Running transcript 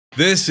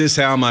This is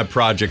how my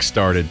project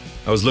started.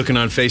 I was looking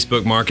on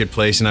Facebook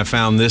Marketplace and I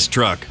found this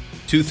truck.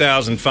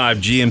 2005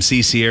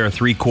 GMC Sierra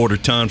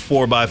 3/4 ton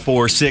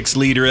 4x4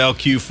 6-liter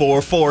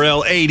LQ4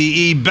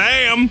 4L80E.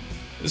 Bam!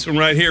 This one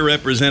right here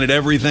represented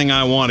everything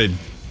I wanted.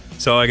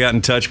 So I got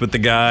in touch with the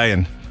guy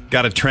and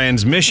got a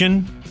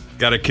transmission,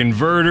 got a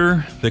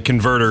converter, the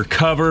converter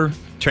cover,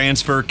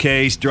 transfer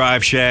case,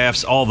 drive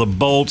shafts, all the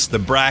bolts, the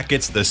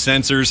brackets, the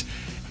sensors,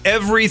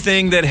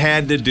 everything that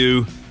had to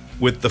do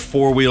with the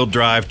four-wheel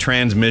drive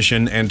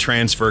transmission and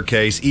transfer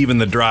case, even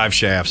the drive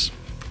shafts.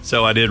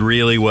 So I did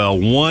really well.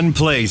 One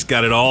place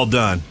got it all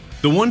done.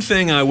 The one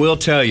thing I will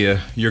tell you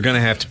you're going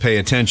to have to pay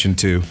attention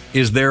to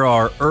is there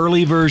are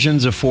early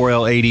versions of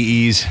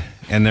 4L80Es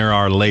and there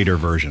are later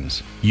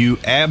versions. You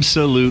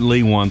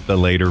absolutely want the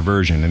later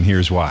version, and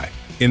here's why.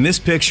 In this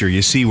picture,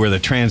 you see where the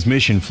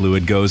transmission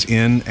fluid goes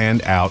in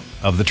and out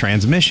of the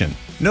transmission.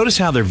 Notice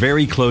how they're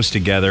very close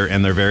together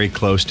and they're very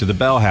close to the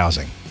bell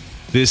housing.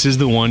 This is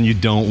the one you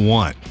don't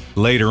want.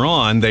 Later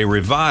on, they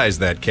revised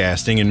that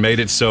casting and made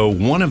it so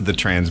one of the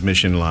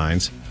transmission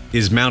lines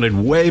is mounted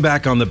way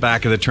back on the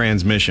back of the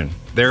transmission,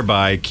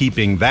 thereby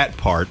keeping that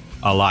part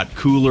a lot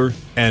cooler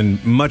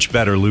and much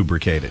better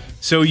lubricated.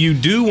 So you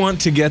do want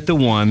to get the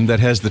one that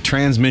has the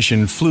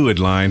transmission fluid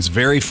lines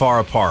very far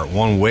apart,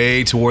 one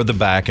way toward the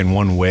back and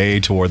one way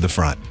toward the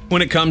front.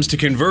 When it comes to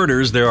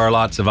converters, there are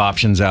lots of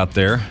options out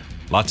there.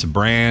 Lots of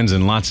brands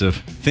and lots of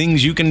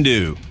things you can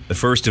do. The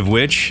first of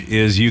which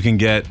is you can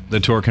get the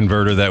torque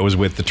converter that was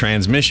with the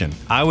transmission.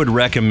 I would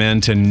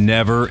recommend to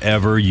never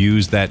ever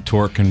use that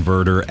torque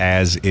converter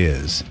as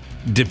is.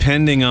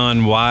 Depending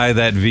on why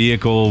that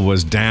vehicle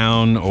was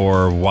down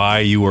or why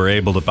you were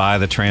able to buy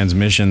the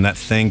transmission, that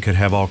thing could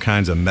have all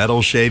kinds of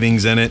metal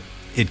shavings in it.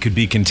 It could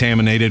be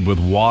contaminated with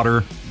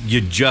water. You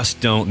just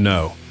don't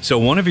know. So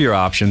one of your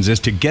options is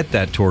to get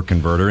that torque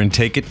converter and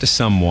take it to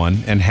someone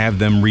and have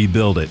them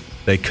rebuild it.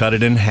 They cut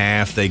it in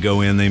half, they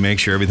go in, they make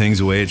sure everything's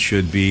the way it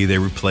should be, they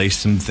replace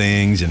some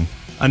things. And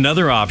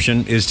another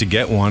option is to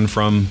get one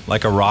from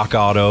like a Rock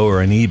Auto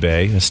or an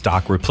eBay, a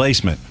stock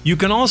replacement. You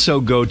can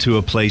also go to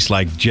a place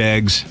like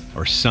Jegs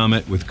or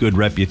Summit with good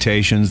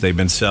reputations. They've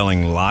been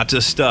selling lots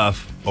of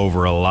stuff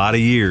over a lot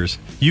of years.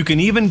 You can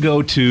even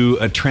go to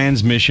a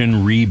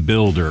transmission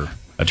rebuilder.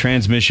 A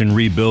transmission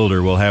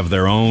rebuilder will have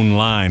their own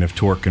line of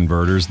torque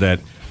converters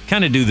that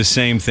kind of do the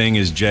same thing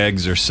as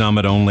Jegs or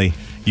Summit, only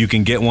you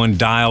can get one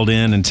dialed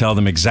in and tell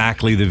them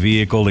exactly the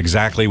vehicle,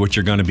 exactly what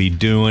you're going to be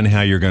doing,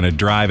 how you're going to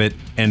drive it,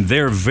 and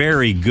they're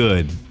very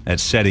good at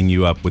setting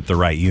you up with the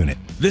right unit.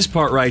 This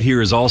part right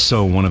here is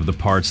also one of the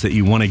parts that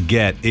you want to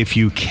get if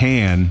you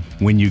can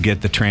when you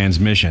get the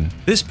transmission.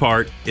 This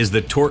part is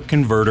the torque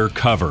converter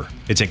cover.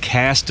 It's a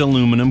cast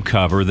aluminum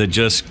cover that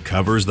just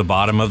covers the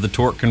bottom of the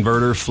torque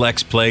converter,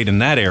 flex plate,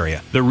 and that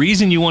area. The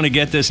reason you want to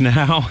get this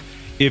now,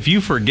 if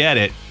you forget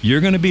it, you're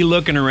going to be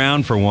looking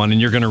around for one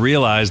and you're going to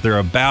realize they're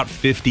about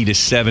 50 to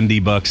 70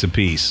 bucks a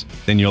piece.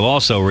 Then you'll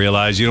also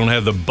realize you don't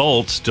have the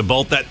bolts to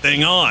bolt that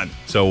thing on.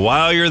 So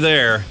while you're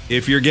there,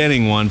 if you're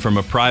getting one from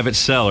a private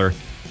seller,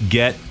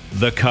 get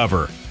the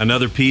cover.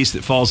 Another piece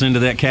that falls into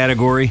that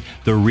category,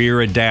 the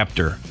rear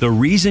adapter. The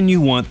reason you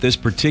want this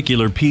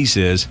particular piece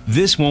is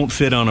this won't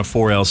fit on a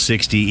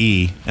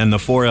 4L60E and the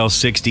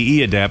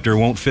 4L60E adapter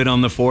won't fit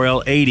on the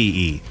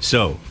 4L80E.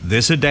 So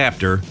this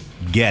adapter,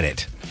 get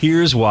it.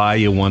 Here's why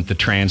you want the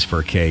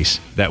transfer case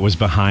that was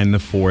behind the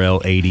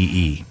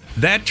 4L80E.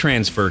 That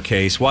transfer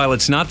case, while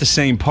it's not the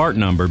same part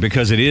number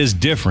because it is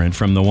different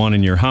from the one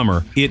in your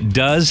Hummer, it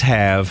does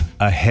have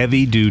a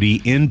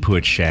heavy-duty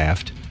input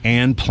shaft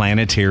and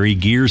planetary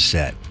gear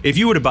set. If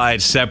you were to buy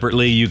it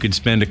separately, you could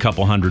spend a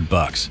couple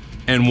 $100.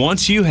 And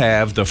once you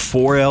have the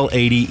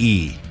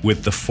 4L80E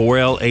with the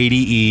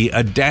 4L80E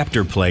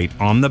adapter plate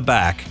on the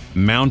back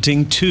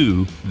mounting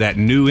to that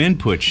new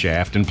input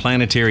shaft and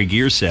planetary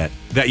gear set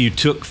that you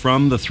took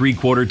from the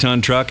 3/4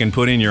 ton truck and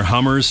put in your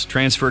Hummer's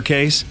transfer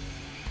case,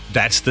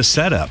 that's the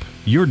setup.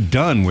 You're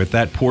done with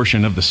that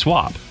portion of the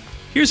swap.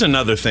 Here's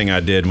another thing I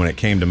did when it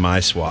came to my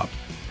swap.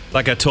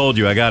 Like I told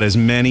you, I got as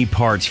many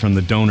parts from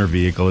the donor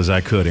vehicle as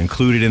I could,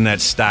 included in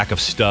that stack of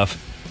stuff,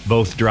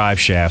 both drive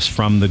shafts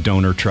from the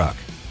donor truck.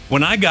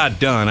 When I got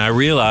done, I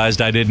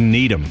realized I didn't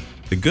need them.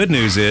 The good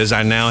news is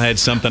I now had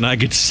something I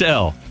could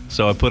sell.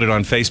 So I put it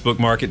on Facebook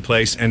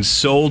Marketplace and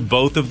sold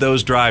both of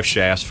those drive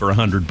shafts for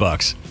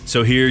 $100.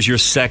 So here's your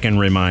second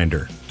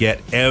reminder.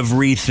 Get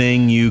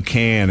everything you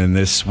can in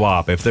this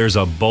swap. If there's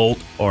a bolt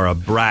or a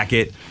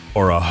bracket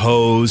or a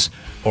hose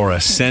or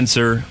a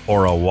sensor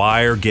or a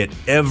wire, get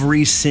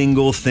every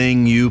single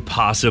thing you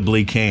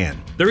possibly can.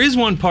 There is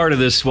one part of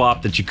this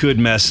swap that you could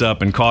mess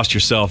up and cost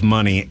yourself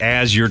money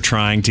as you're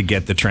trying to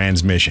get the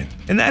transmission.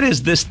 And that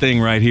is this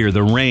thing right here,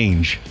 the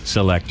range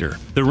selector.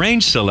 The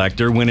range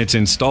selector, when it's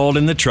installed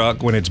in the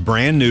truck, when it's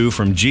brand new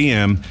from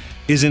GM,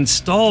 is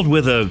installed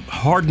with a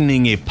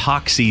hardening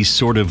epoxy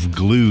sort of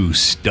glue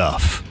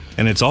stuff.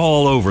 And it's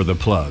all over the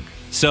plug.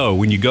 So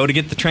when you go to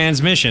get the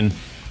transmission,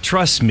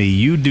 Trust me,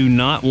 you do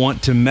not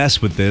want to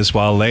mess with this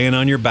while laying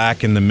on your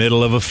back in the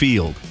middle of a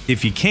field.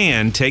 If you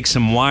can, take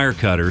some wire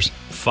cutters,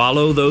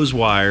 follow those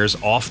wires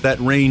off that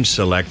range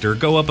selector,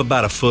 go up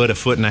about a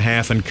foot and a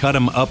half, and cut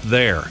them up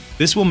there.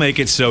 This will make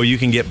it so you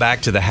can get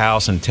back to the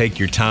house and take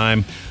your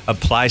time,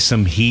 apply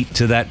some heat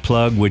to that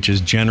plug, which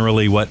is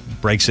generally what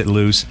breaks it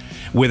loose,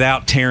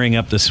 without tearing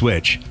up the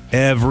switch.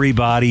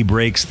 Everybody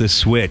breaks the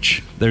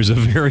switch. There's a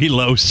very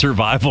low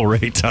survival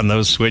rate on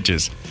those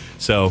switches.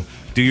 So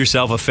do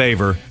yourself a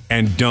favor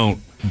and don't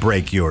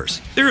break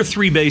yours. There are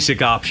three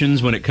basic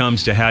options when it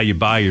comes to how you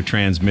buy your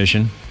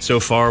transmission. So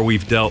far,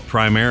 we've dealt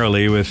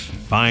primarily with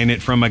buying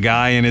it from a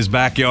guy in his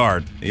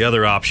backyard. The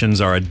other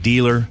options are a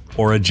dealer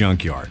or a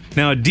junkyard.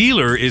 Now, a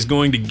dealer is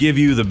going to give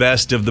you the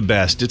best of the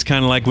best. It's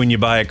kind of like when you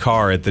buy a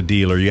car at the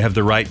dealer. You have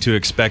the right to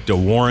expect a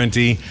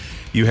warranty.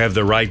 You have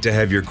the right to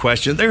have your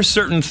question. There are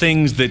certain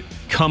things that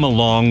come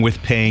along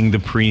with paying the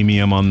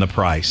premium on the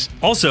price.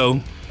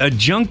 Also, a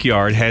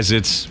junkyard has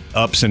its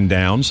ups and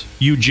downs.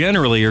 You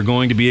generally are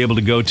going to be able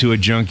to go to a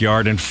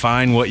junkyard and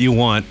find what you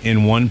want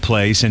in one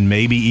place and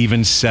maybe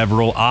even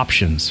several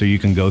options, so you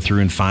can go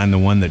through and find the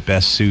one that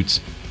best suits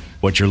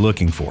what you're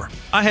looking for.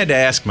 I had to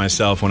ask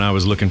myself when I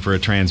was looking for a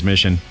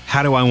transmission,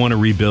 how do I want to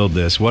rebuild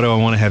this? What do I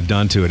want to have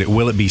done to it?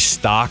 Will it be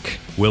stock?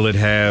 Will it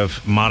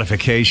have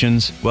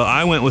modifications? Well,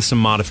 I went with some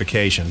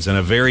modifications, and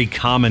a very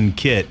common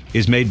kit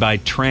is made by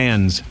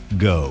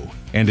Transgo,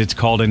 and it's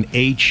called an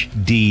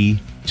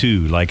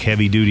HD2, like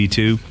heavy duty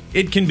 2.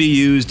 It can be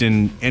used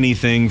in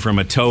anything from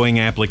a towing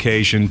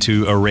application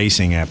to a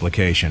racing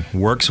application.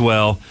 Works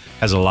well,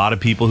 has a lot of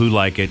people who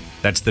like it.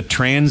 That's the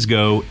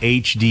Transgo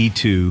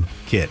HD2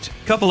 kit.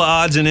 Couple of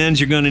odds and ends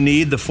you're going to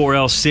need: the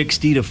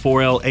 4L60 to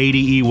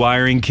 4L80E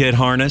wiring kit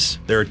harness.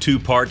 There are two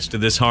parts to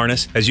this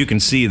harness. As you can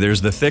see, there's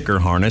the thicker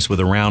harness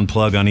with a round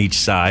plug on each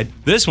side.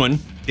 This one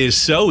is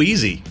so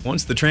easy.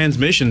 Once the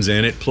transmission's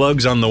in, it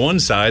plugs on the one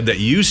side that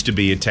used to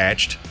be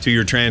attached to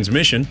your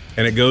transmission,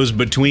 and it goes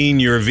between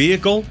your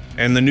vehicle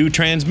and the new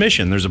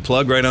transmission. There's a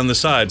plug right on the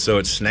side, so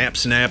it's snap,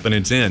 and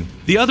it's in.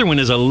 The other one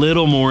is a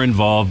little more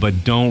involved,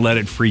 but don't let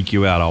it freak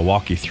you out. I'll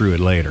walk you through it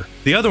later.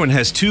 The other one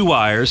has two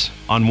wires.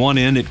 On one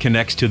end, it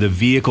connects to the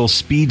vehicle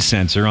speed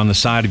sensor on the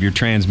side of your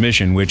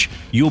transmission, which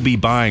you'll be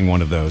buying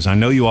one of those. I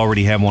know you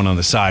already have one on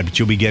the side, but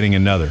you'll be getting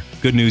another.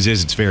 Good news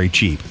is it's very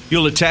cheap.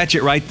 You'll attach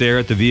it right there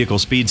at the vehicle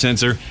speed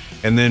sensor,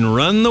 and then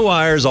run the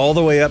wires all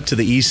the way up to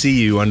the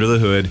ECU under the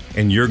hood,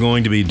 and you're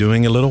going to be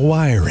doing a little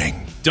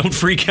wiring. Don't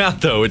freak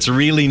out, though. It's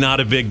really not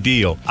a big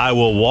deal. I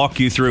will walk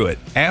you through it.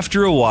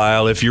 After a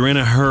while, if you're in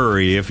a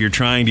hurry, if you're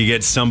trying to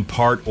get some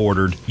part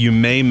ordered, you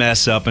may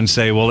mess up and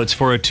say, well, it's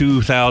for a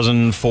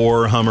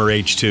 2004 Hummer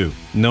H2.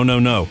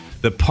 No.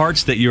 The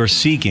parts that you're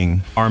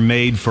seeking are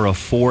made for a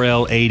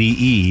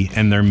 4L80E,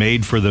 and they're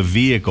made for the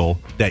vehicle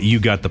that you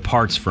got the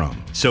parts from.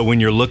 So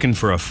when you're looking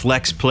for a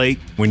flex plate,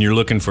 when you're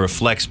looking for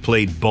flex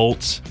plate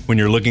bolts, when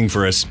you're looking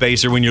for a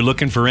spacer, when you're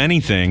looking for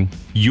anything,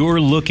 you're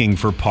looking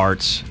for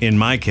parts, in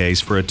my case,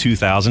 for a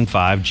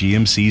 2005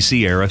 GMC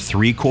Sierra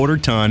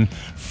 3/4 ton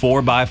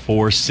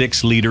 4x4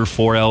 6-liter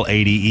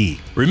 4L80E.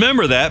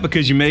 Remember that,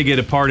 because you may get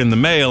a part in the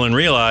mail and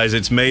realize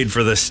it's made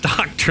for the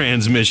stock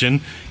transmission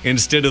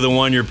instead of the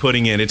one you're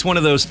putting in. It's one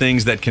of those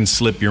things that can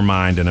slip your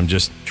mind, and I'm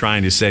just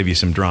trying to save you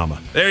some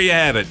drama. There you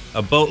have it.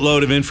 A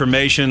boatload of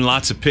information,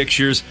 lots of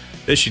pictures.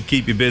 This should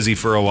keep you busy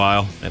for a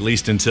while, at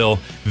least until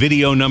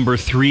video number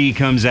 3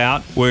 comes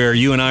out, where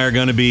you and I are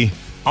going to be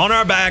on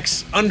our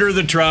backs, under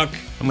the truck.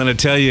 I'm going to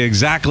tell you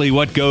exactly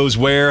what goes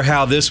where,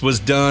 how this was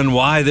done,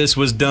 why this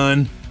was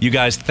done. You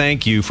guys,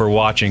 thank you for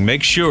watching.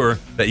 Make sure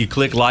that you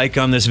click like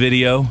on this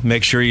video,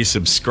 make sure you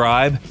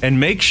subscribe, and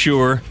make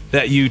sure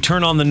that you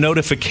turn on the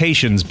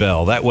notifications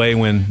bell. That way,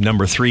 when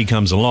number 3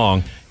 comes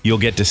along, you'll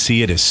get to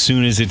see it as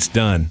soon as it's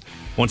done.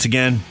 Once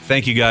again,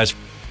 thank you guys.